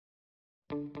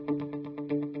Hello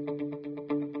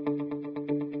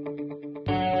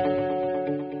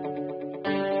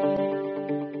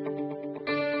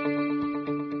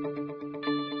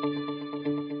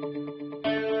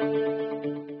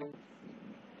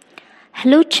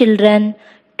children,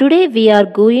 today we are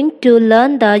going to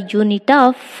learn the unit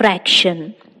of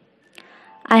fraction.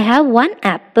 I have one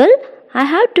apple. I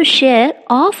have to share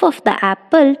half of the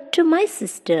apple to my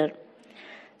sister.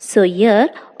 So here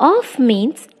half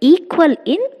means equal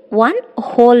in one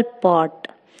whole part.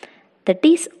 That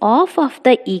is half of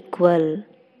the equal.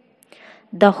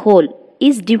 The whole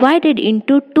is divided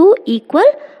into two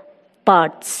equal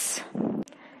parts.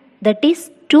 That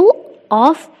is 2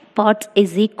 half parts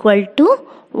is equal to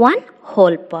one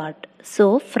whole part.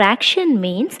 So fraction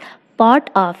means part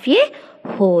of a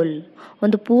whole.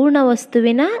 ಒಂದು ಪೂರ್ಣ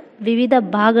ವಸ್ತುವಿನ ವಿವಿಧ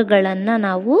ಭಾಗಗಳನ್ನು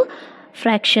ನಾವು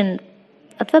fraction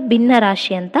ಅಥವಾ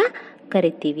ಭಿನ್ನರಾಶಿ ಅಂತ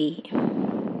ಕರಿತೀವಿ.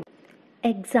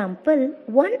 Example,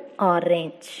 one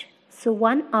orange. So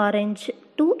one orange,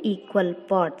 2 equal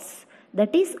parts.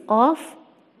 That is of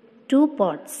 2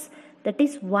 parts. That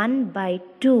is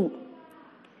 1/2.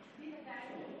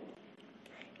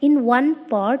 In one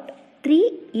part, 3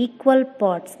 equal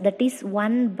parts. That is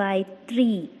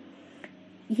 1/3.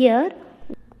 Here,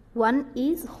 1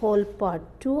 is whole part.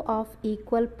 2 of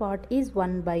equal part is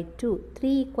 1/2.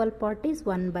 3 equal part is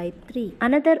 1/3.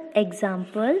 Another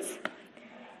examples.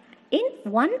 In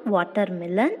one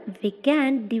watermelon, we can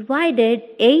divide it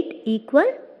 8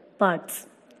 equal parts.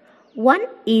 1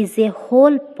 is a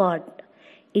whole part.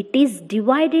 It is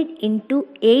divided into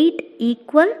 8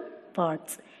 equal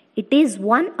parts. It is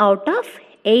 1 out of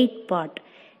 8 part.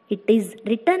 It is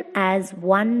written as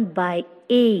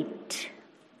 1/8.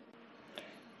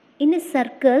 In a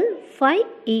circle, 5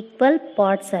 equal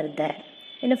parts are there.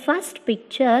 In the first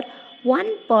picture, one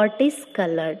part is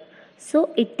colored. So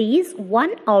it is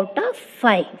 1 out of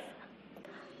 5.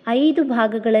 5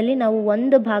 ಭಾಗಗಳಲ್ಲಿ ನಾವು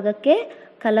ಒಂದು ಭಾಗಕ್ಕೆ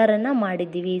ಕಲರನ್ನು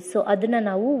ಮಾಡಿದ್ದೀವಿ. So ಅದನ್ನು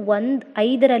ನಾವು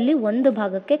 5ರಲ್ಲಿ ಒಂದು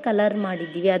ಭಾಗಕ್ಕೆ colour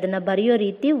ಮಾಡಿದ್ದೀವಿ. ಅದನ್ನು ಬರೆಯೋ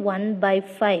ರೀತಿ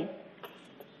 1/5.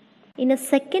 In a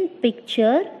second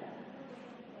picture,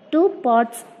 2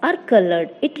 parts are colored.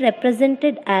 It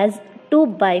represented as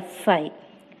 2/5.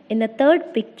 In the third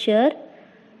picture,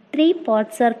 3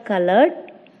 parts are colored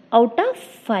out of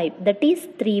 5. That is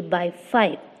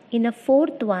 3/5. In a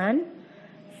fourth one,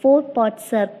 4 parts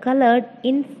are colored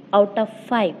out of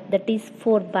 5. That is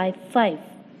 4/5.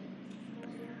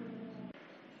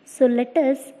 So let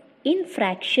us in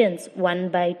fractions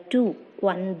 1/2,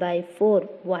 1/4,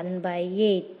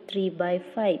 1/8,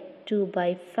 3/5,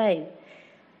 2/5,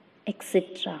 etc.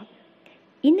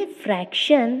 In a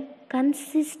fraction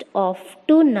consists of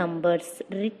 2 numbers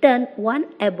written one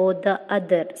above the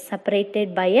other, separated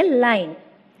by a line.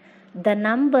 The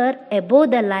number above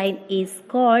the line is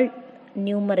called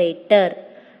numerator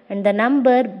and the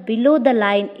number below the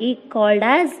line is called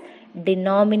as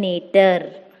denominator.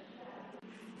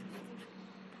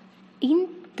 In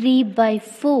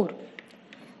 3/4,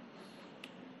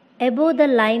 above the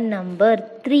line number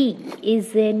 3 is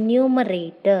a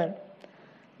numerator.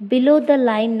 Below the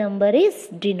line number is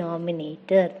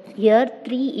denominator. Here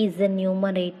 3 is a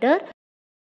numerator,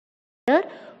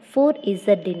 4 is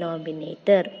a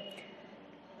denominator.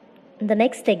 The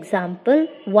next example,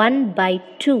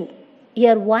 1/2.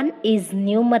 Here 1 is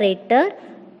numerator,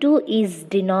 2 is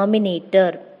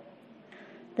denominator.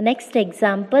 The next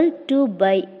example,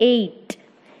 2/8.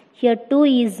 Here 2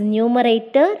 is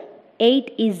numerator, 8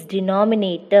 is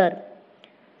denominator.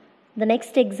 The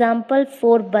next example,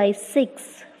 4/6.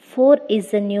 4 is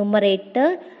a numerator,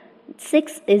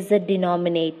 6 is a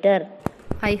denominator.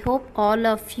 I hope all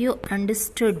of you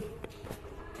understood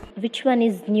which one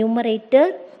is numerator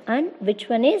and which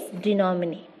one is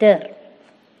denominator.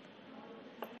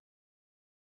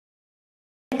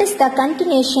 It is the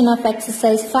continuation of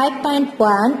exercise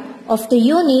 5.1 of the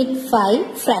Unit 5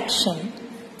 fraction.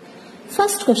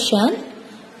 First question,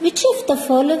 which of the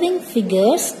following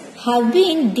figures have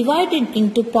been divided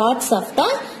into parts of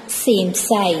the same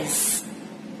size?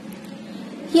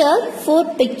 Here 4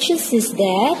 pictures is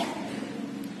there.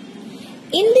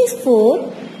 In these 4,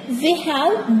 we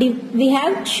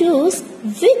have choose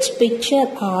which picture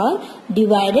are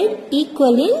divided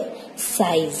equal in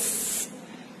size.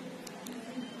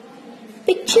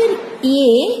 Picture A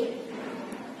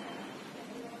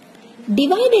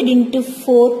divided into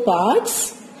 4 parts,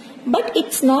 but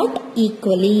it's not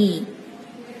equally.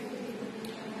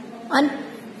 On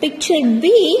picture B,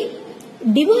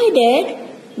 divided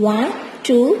 1,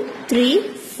 2, 3,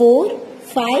 4,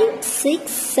 5, 6,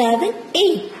 7,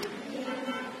 8.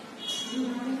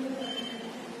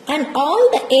 And all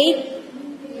the 8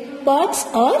 parts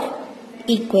are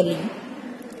equally.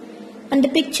 And the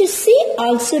picture C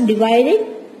also divided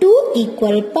 2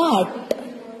 equal parts.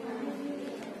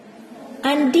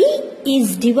 And D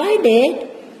is divided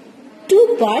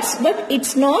 2 parts, but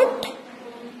it's not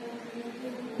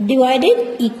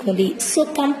divided equally. So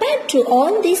compared to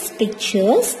all these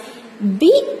pictures,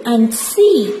 B and C,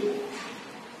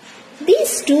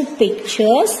 these 2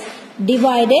 pictures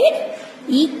divided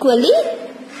equally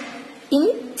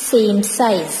in same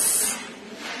size.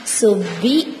 So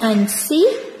B and C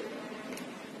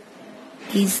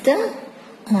is the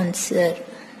answer.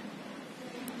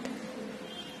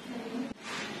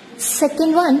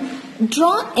 Second one,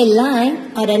 draw a line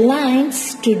or a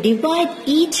lines to divide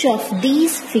each of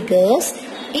these figures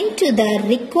into the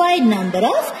required number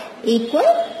of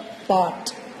equal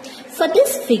parts. For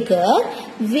this figure,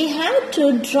 we have to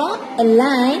draw a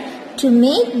line to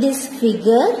make this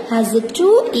figure has a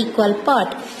 2 equal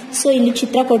part. So ಇಲ್ಲಿ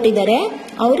ಚಿತ್ರ ಕೊಟ್ಟಿದ್ದಾರೆ,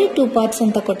 ಅವರೇ 2 parts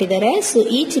ಅಂತ ಕೊಟ್ಟಿದ್ದಾರೆ. So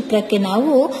ಈ ಚಿತ್ರಕ್ಕೆ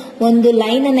ನಾವು ಒಂದು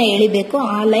line ಅನ್ನು ಎಳಿಬೇಕು.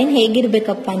 ಆ ಲೈನ್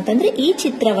ಹೇಗಿರಬೇಕಪ್ಪ ಅಂತಂದ್ರೆ ಈ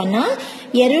ಚಿತ್ರವನ್ನ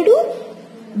 2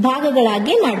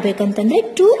 ಭಾಗಗಳಾಗಿ ಮಾಡಬೇಕಂತಂದ್ರೆ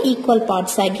 2 equal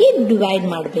parts ಆಗಿ ಡಿವೈಡ್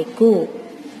ಮಾಡಬೇಕು.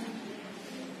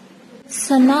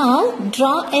 So now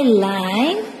draw a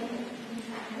line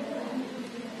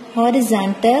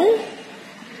horizontal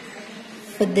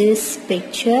for this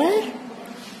picture.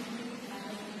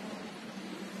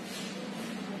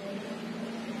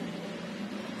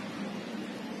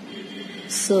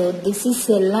 So this is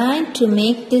a line to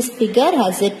make this figure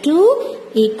has a 2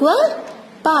 equal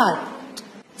parts.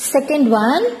 Second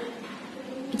one,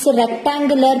 it's a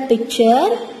rectangular picture.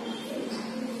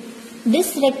 This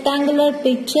rectangular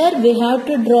picture, we have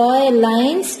to draw a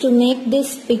lines to make this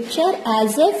picture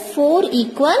as a 4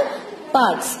 equal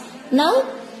parts. Now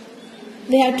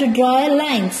we have to draw a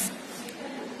lines.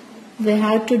 We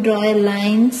have to draw a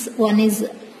lines. One is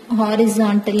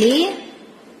horizontally.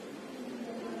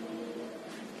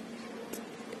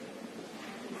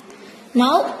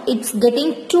 Now it's getting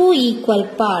 2 equal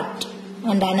parts.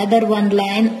 And another one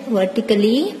line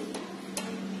vertically.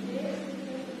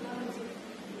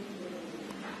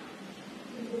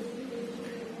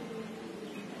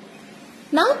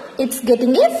 Now it's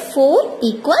getting a 4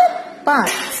 equal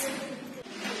parts.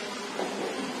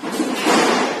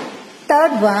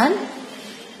 Third one,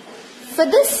 for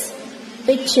this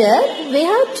picture we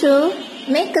have to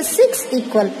make a 6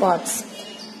 equal parts.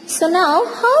 So now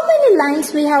how many lines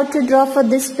we have to draw for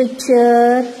this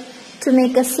picture to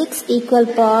make a 6 equal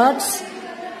parts?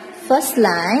 First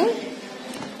line,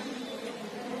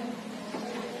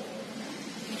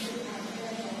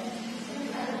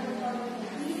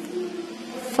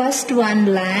 first one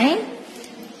line,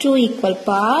 2 equal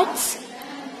parts.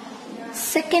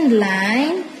 Second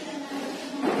line,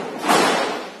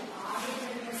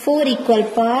 4 equal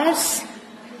parts.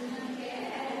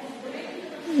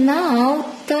 Now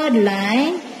third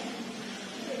line.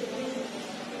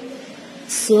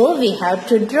 So we have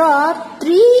to draw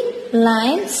 3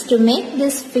 lines to make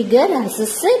this figure as a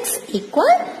 6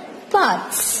 equal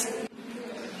parts.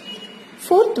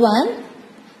 Fourth one,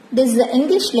 this is the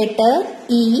English letter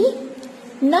E.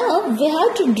 Now we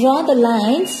have to draw the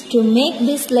lines to make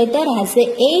this letter as a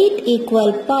 8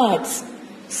 equal parts.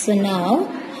 So now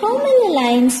how many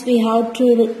lines we have to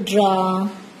draw?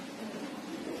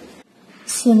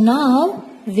 So now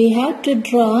we have to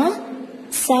draw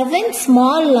 7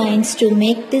 small lines to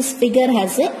make this figure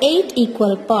has a 8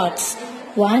 equal parts.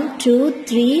 1, 2,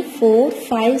 3, 4,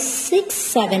 5, 6,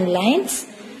 7 lines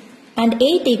and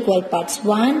 8 equal parts.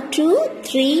 1, 2,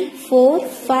 3, 4,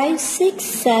 5, 6,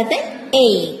 7,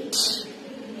 8.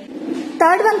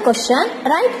 Third one question,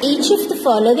 write each of the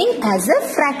following as a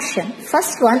fraction.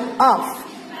 First one, of.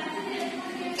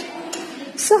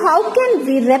 So how can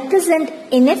we represent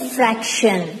in a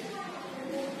fraction?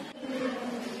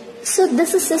 So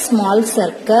this is a small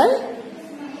circle.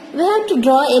 We have to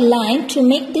draw a line to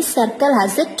make this circle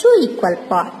has a 2 equal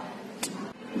part.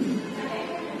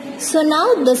 So now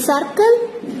the circle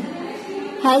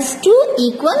has 2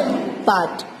 equal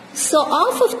parts. So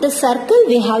half of the circle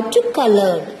we have to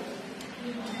color.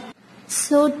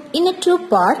 So in a 2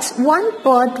 parts, one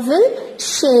part will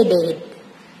shaded.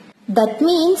 That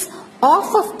means half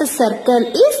of the circle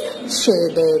is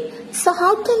shaded. So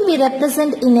how can we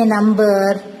represent in a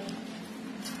number?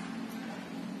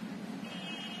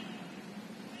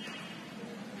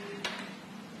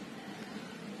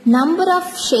 Number of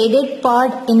shaded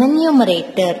part in a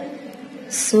numerator.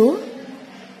 So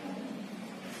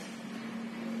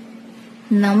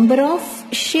number of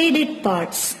shaded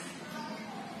parts.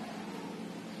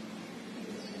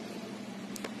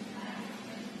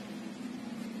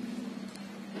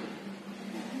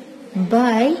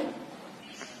 By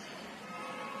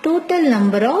total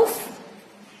number of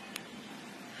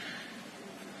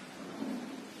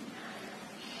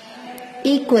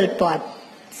equal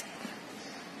parts.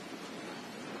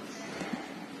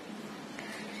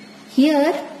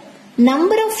 Here,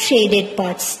 number of shaded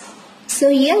parts. So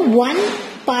here one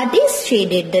part is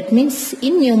shaded. That means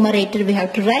in numerator we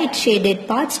have to write shaded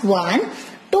parts 1.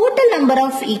 Total number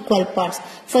of equal parts.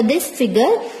 For this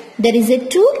figure, there is a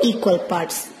 2 equal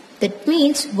parts. That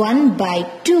means 1 by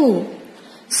 2.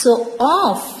 So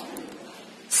of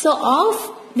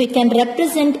we can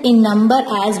represent in number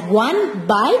as 1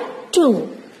 by 2.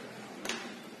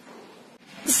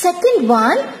 The second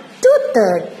one,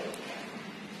 2/3.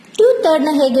 2/3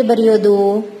 na hege bariyodu?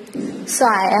 So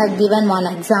I have given one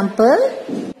example.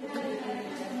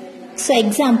 So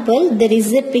example, there is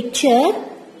a picture.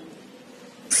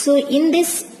 So in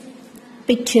this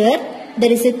picture,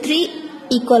 there is a 3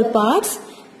 equal parts,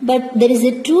 but there is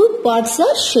a 2 parts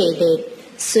are shaded.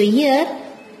 So here,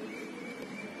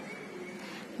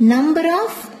 number of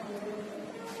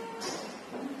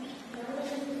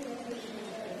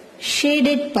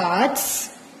shaded parts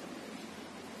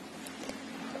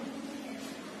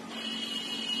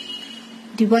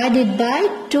divided by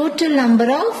total number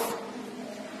of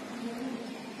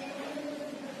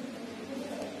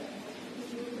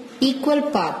equal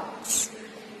parts.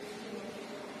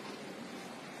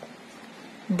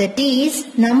 That is,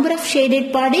 number of shaded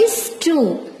part is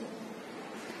 2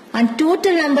 and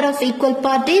total number of equal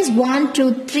part is 1, 2,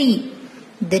 3.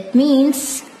 That means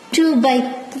 2 by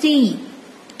 3,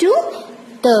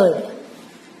 2/3.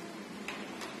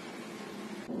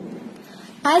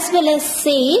 As well as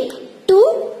same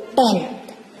 2/10.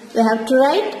 We have to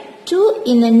write 2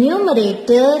 in a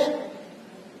numerator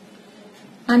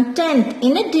and 10th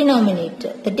in a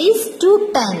denominator. That is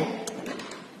 2/10.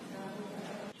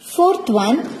 Fourth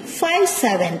one,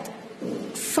 5/7.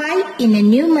 5 in a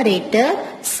numerator,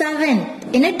 7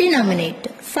 in a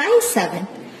denominator. 5/7.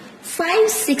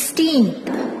 5/16.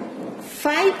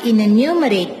 5 in a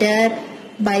numerator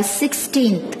by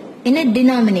 16th in a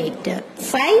denominator.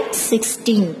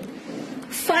 5/16.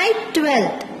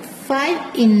 5/12. 5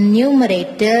 in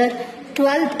numerator,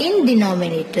 12 in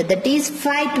denominator. That is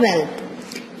 5/12.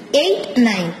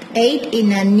 8/9. 8 in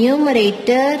a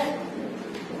numerator,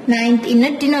 9th in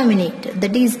a denominator.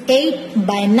 That is 8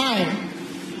 by 9.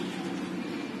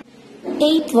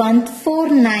 8/1,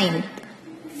 4/9.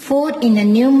 4 in a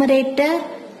numerator,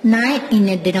 9 in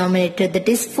a denominator. That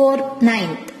is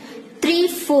 4/9.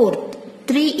 3/4.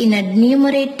 3 in a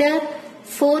numerator,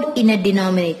 4 in a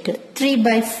denominator. 3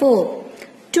 by 4.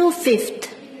 2/5.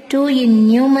 2 in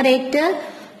numerator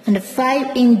and 5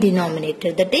 in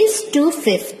denominator. That is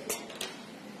 2/5.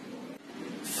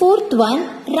 Fourth one,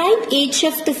 write each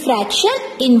of the fraction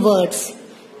in words.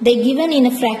 They given in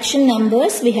a fraction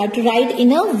numbers, we have to write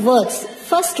in a words.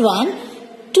 First one,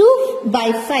 2 by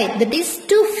 5. That is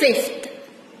 2/5.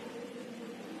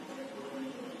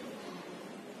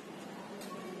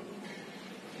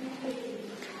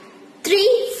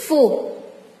 3/4.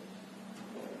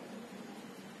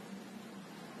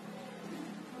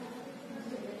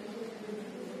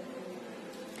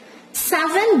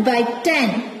 7 by 10.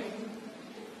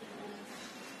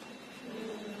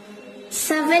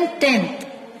 7/10.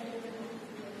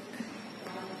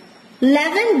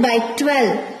 11 by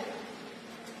 12.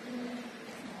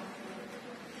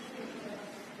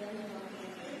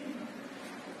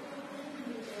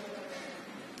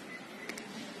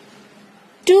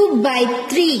 2 by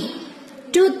 3.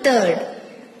 2/3.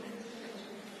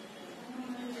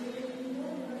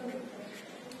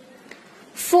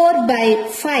 4 by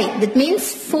 5. That means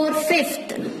 4/5.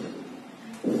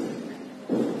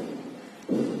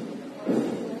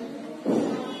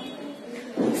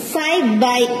 5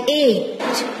 by 8.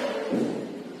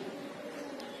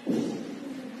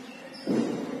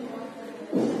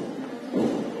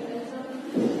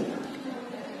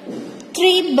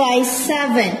 3 by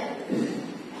 7.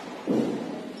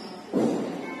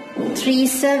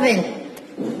 3/7.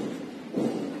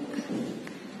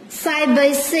 5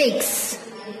 by 6.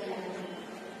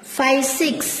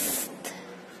 5/6.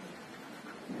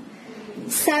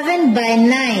 7 by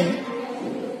 9.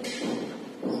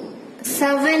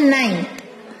 7/9.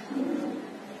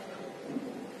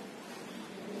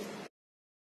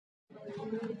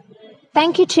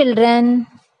 Thank you, children.